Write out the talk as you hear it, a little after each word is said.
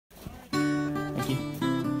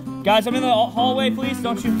Guys, I'm in the hallway, please,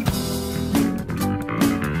 don't shoot.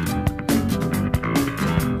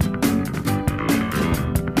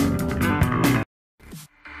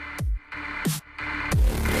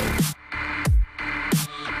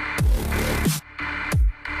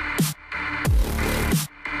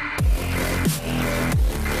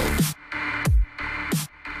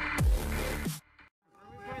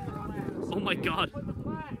 Oh my god.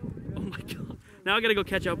 Oh my god. Now I gotta go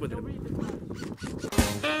catch up with him.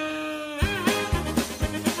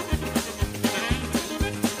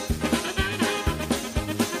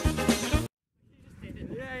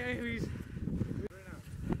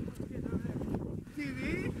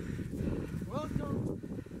 TV? Welcome.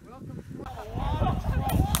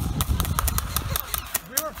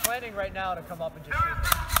 We were planning right now to come up and just shoot them.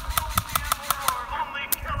 Only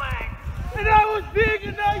killing. And I was being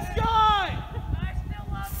a nice guy! I still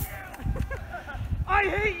love you. I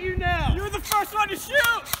hate you now! You're the first one to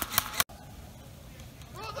shoot!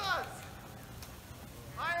 Brothers,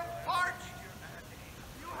 I am parched.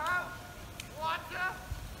 You have water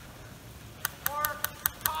or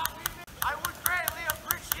coffee? I would greatly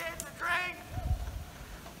appreciate the drink.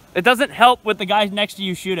 It doesn't help with the guy next to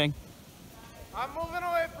you shooting. I'm moving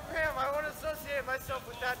away from him. I want to associate myself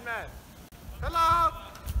with that man. Hello?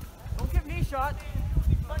 Don't get me shot.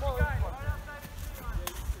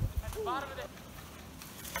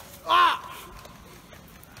 Ah!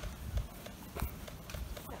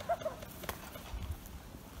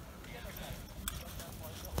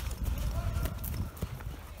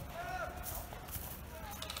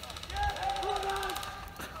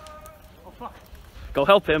 Go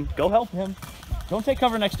help him. Go help him. Don't take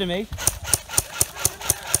cover next to me.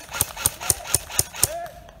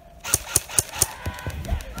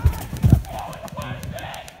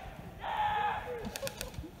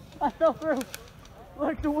 I fell through.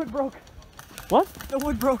 Look, the wood broke. What? The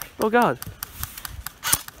wood broke. Oh god.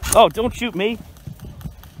 Oh, don't shoot me.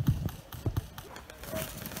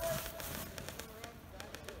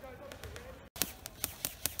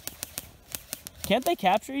 Can't they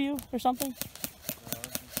capture you or something?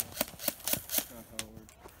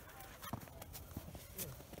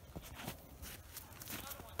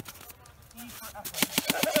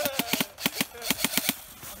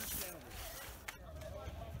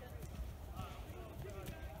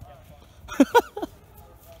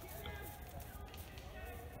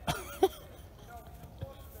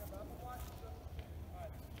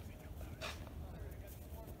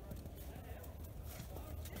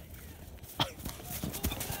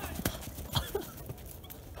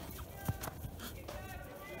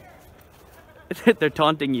 They're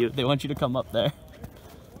taunting you. They want you to come up there.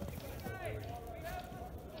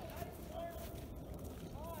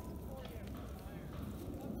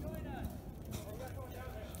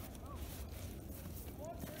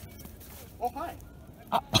 Oh, hi.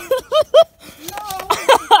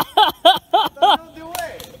 No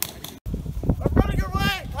way. I'm running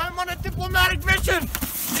away. I'm on a diplomatic mission.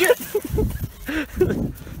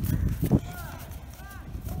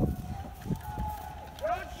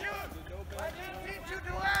 Don't shoot. I didn't teach you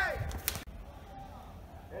the way.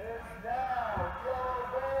 It's now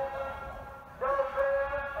Yellow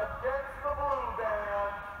Band against the Blue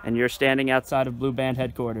Band. And you're standing outside of Blue Band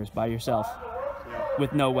headquarters by yourself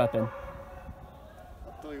with no weapon.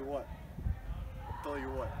 I'll tell you what.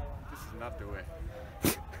 This is not the way.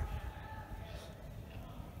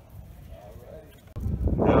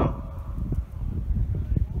 No.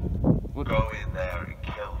 Go in there and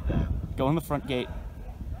kill them. Go in the front gate.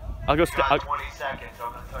 I'll go. You got 20 seconds.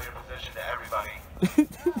 I'm going to tell your position to everybody. The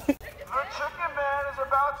chicken man is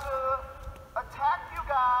about to attack you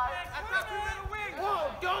guys. I thought you were going to win.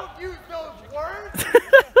 Whoa, don't use those words.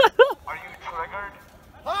 Are you triggered?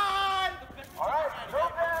 Hi. All right.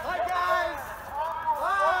 Hi, guys.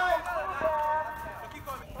 Hi.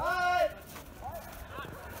 Hi.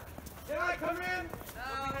 Can I come in?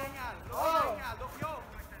 Oh.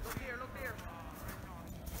 Look here.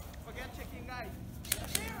 Forget checking, guys.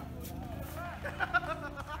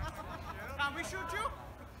 Can we shoot you?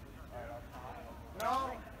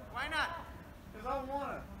 No. Why not? Because I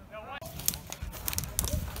want to.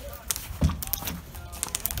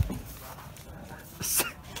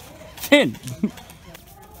 In.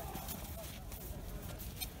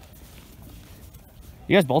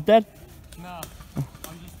 You guys both dead? No. I'm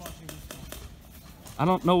just watching this one. I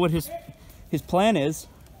don't know what his plan is.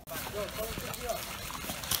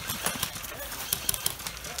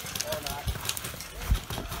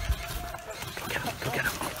 Go get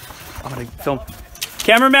him. I'm gonna film.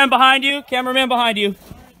 Cameraman behind you. Cameraman behind you.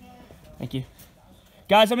 Thank you.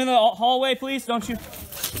 Guys, I'm in the hallway, please. Don't shoot.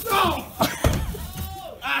 No!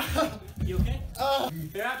 You okay?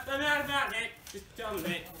 Yeah, I'm out, mate. Just tell me,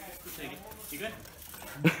 mate. Just take it. You good?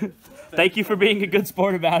 Thank you for being a good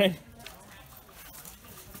sport about it.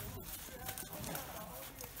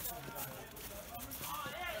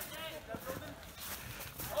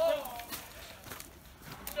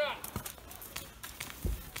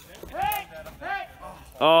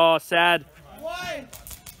 Oh, sad. Why?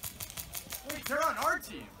 Wait, they're on our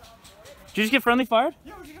team. Did you just get friendly fired?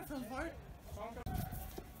 Yeah, we just got friendly fired.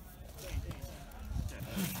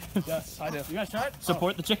 Yes, I do. You guys try it?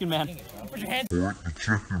 Support the chicken man. Put your hands. Support the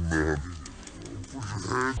chicken man.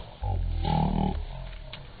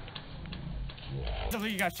 I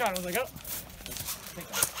think you got shot. I was like, oh.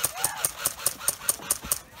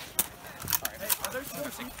 Alright, hey, are there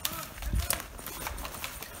sourcing?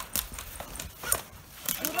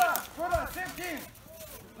 Hold on, same team.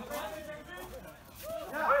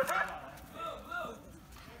 Yeah.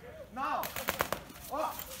 No.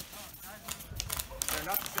 Oh. They're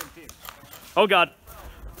not the same team. Oh, God.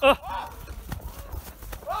 Oh.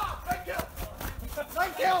 Oh, thank you.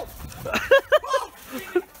 Thank you.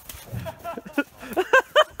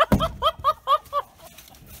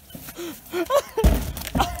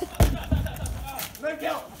 Thank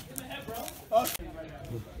you.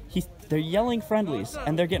 They're yelling friendlies,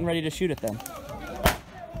 and they're getting ready to shoot at them.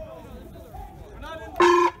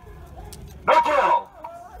 No kill.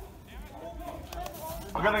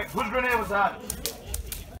 Whose grenade was that?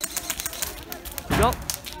 Go.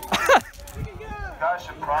 You guys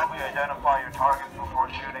should probably identify your targets before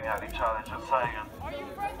shooting at each other, just saying.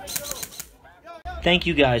 Thank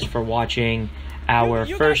you guys for watching our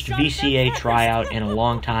first VCA tryout in a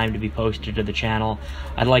long time to be posted to the channel.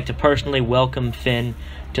 I'd like to personally welcome Finn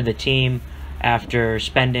to the team after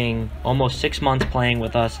spending almost 6 months playing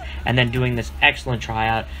with us and then doing this excellent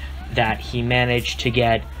tryout that he managed to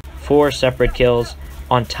get 4 separate kills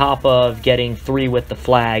on top of getting 3 with the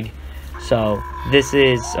flag. So this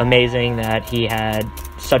is amazing that he had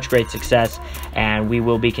such great success, and we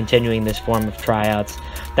will be continuing this form of tryouts.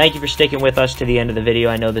 Thank you for sticking with us to the end of the video.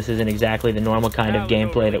 I know this isn't exactly the normal kind of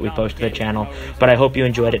gameplay that we post to the channel, but I hope you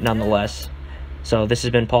enjoyed it nonetheless. So this has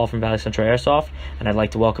been Paul from Valley Central Airsoft, and I'd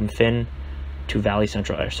like to welcome Finn to Valley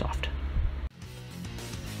Central Airsoft.